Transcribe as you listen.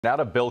Now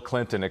to Bill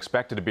Clinton,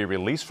 expected to be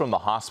released from the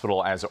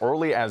hospital as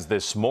early as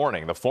this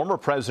morning. The former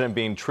president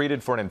being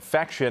treated for an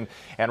infection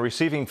and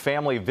receiving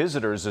family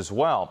visitors as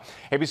well.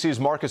 ABC's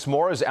Marcus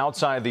Moore is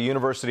outside the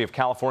University of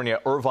California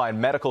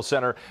Irvine Medical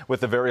Center with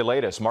the very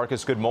latest.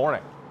 Marcus, good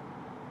morning.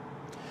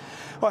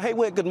 Well, hey,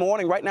 Whit, good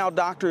morning. Right now,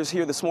 doctors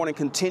here this morning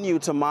continue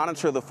to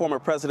monitor the former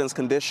president's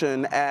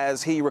condition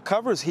as he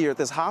recovers here at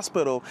this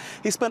hospital.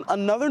 He spent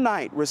another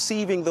night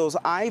receiving those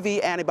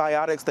IV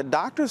antibiotics that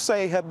doctors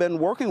say have been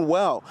working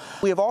well.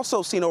 We have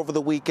also seen over the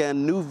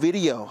weekend new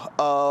video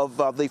of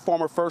the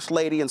former First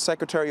Lady and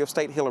Secretary of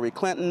State Hillary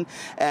Clinton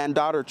and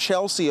daughter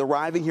Chelsea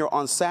arriving here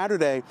on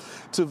Saturday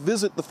to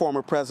visit the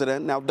former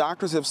president. Now,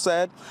 doctors have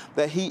said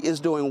that he is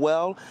doing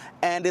well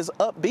and is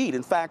upbeat.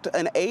 In fact,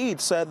 an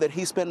aide said that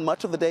he spent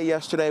much of the day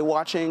yesterday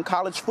watching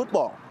college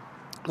football.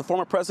 The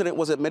former president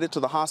was admitted to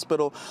the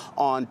hospital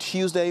on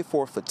Tuesday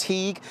for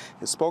fatigue.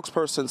 His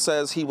spokesperson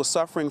says he was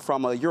suffering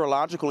from a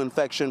urological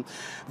infection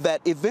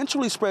that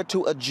eventually spread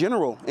to a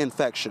general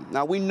infection.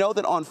 Now, we know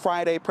that on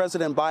Friday,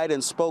 President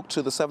Biden spoke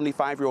to the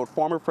 75-year-old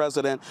former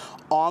president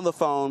on the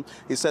phone.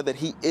 He said that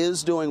he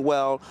is doing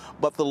well.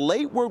 But the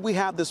late word we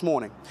have this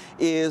morning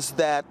is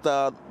that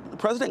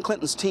President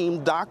Clinton's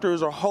team,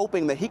 doctors, are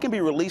hoping that he can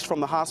be released from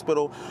the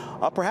hospital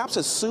perhaps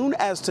as soon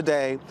as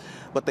today.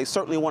 But they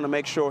certainly want to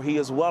make sure he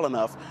is well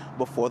enough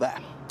before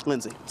that.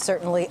 Lindsay.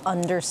 Certainly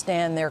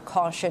understand their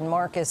caution.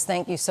 Marcus,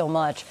 thank you so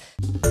much.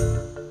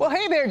 Well,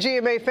 hey there,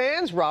 GMA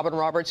fans. Robin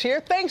Roberts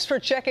here. Thanks for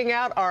checking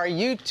out our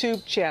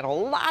YouTube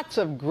channel. Lots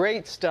of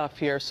great stuff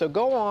here. So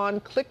go on,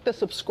 click the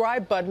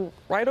subscribe button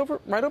right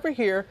over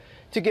here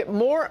to get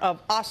more of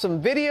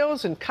awesome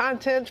videos and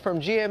content from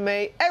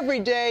GMA every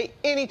day,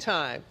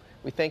 anytime.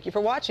 We thank you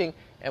for watching,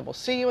 and we'll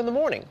see you in the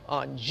morning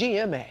on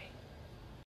GMA.